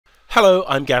Hello,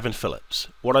 I'm Gavin Phillips.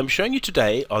 What I'm showing you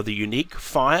today are the unique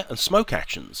fire and smoke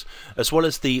actions, as well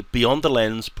as the beyond the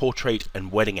lens, portrait and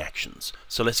wedding actions.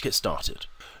 So let's get started.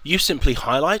 You simply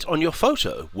highlight on your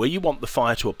photo where you want the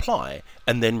fire to apply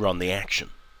and then run the action.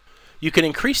 You can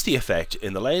increase the effect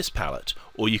in the layers palette,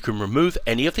 or you can remove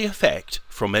any of the effect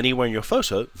from anywhere in your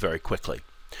photo very quickly.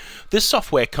 This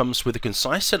software comes with a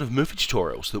concise set of movie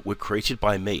tutorials that were created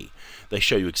by me. They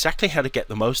show you exactly how to get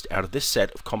the most out of this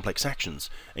set of complex actions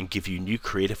and give you new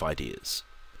creative ideas.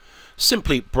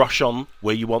 Simply brush on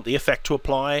where you want the effect to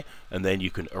apply, and then you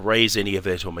can erase any of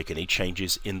it or make any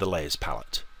changes in the layers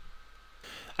palette.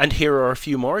 And here are a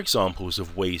few more examples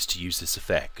of ways to use this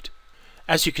effect.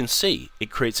 As you can see,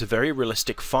 it creates a very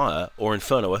realistic fire or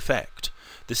inferno effect.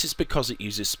 This is because it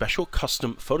uses special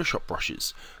custom Photoshop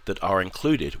brushes that are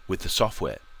included with the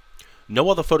software. No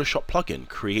other Photoshop plugin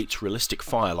creates realistic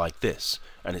fire like this,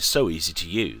 and it's so easy to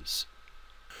use.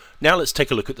 Now let's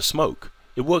take a look at the smoke.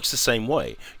 It works the same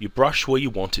way. You brush where you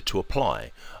want it to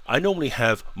apply. I normally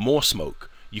have more smoke.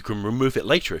 You can remove it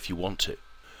later if you want to.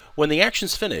 When the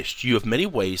action's finished, you have many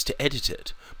ways to edit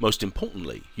it. Most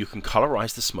importantly, you can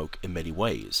colorize the smoke in many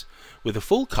ways, with a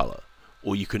full color,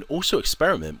 or you can also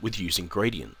experiment with using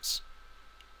gradients.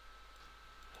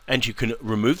 And you can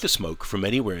remove the smoke from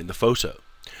anywhere in the photo.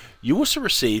 You also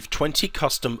receive 20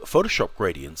 custom Photoshop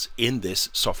gradients in this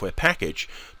software package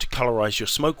to colorize your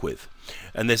smoke with.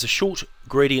 And there's a short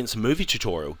gradients movie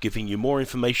tutorial giving you more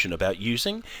information about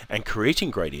using and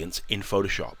creating gradients in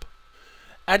Photoshop.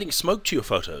 Adding smoke to your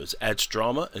photos adds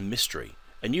drama and mystery,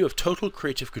 and you have total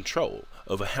creative control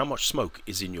over how much smoke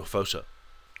is in your photo.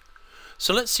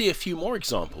 So let's see a few more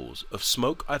examples of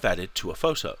smoke I've added to a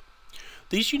photo.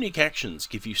 These unique actions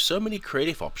give you so many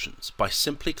creative options by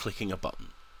simply clicking a button.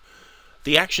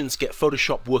 The actions get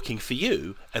Photoshop working for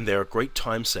you, and they're a great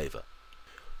time saver.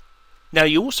 Now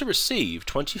you also receive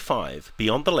 25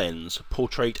 beyond the lens,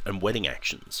 portrait and wedding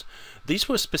actions. These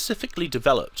were specifically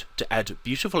developed to add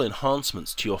beautiful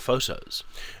enhancements to your photos.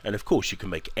 And of course you can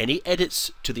make any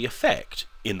edits to the effect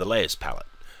in the layers palette.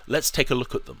 Let's take a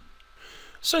look at them.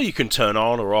 So you can turn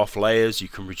on or off layers, you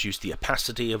can reduce the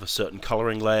opacity of a certain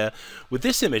coloring layer. With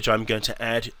this image I'm going to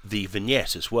add the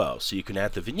vignette as well. So you can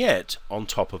add the vignette on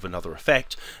top of another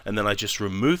effect, and then I just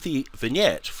remove the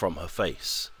vignette from her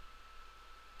face.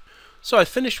 So I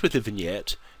finished with the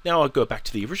vignette. Now I'll go back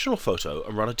to the original photo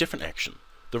and run a different action,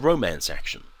 the romance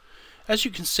action. As you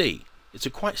can see, it's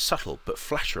a quite subtle but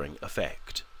flattering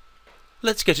effect.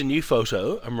 Let's get a new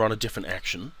photo and run a different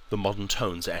action, the modern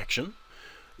tones action.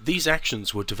 These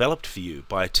actions were developed for you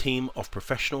by a team of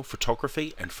professional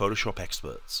photography and Photoshop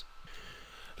experts.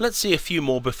 Let's see a few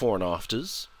more before and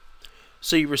afters.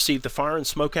 So you receive the fire and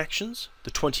smoke actions,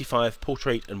 the 25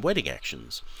 portrait and wedding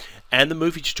actions, and the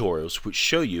movie tutorials which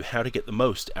show you how to get the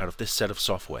most out of this set of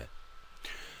software.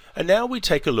 And now we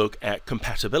take a look at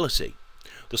compatibility.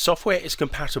 The software is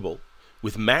compatible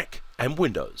with Mac and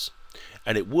Windows,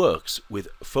 and it works with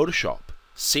Photoshop,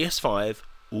 CS5,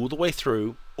 all the way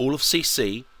through, all of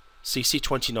CC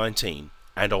 2019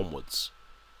 and onwards.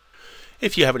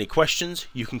 If you have any questions,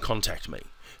 you can contact me.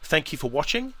 Thank you for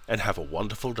watching and have a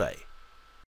wonderful day.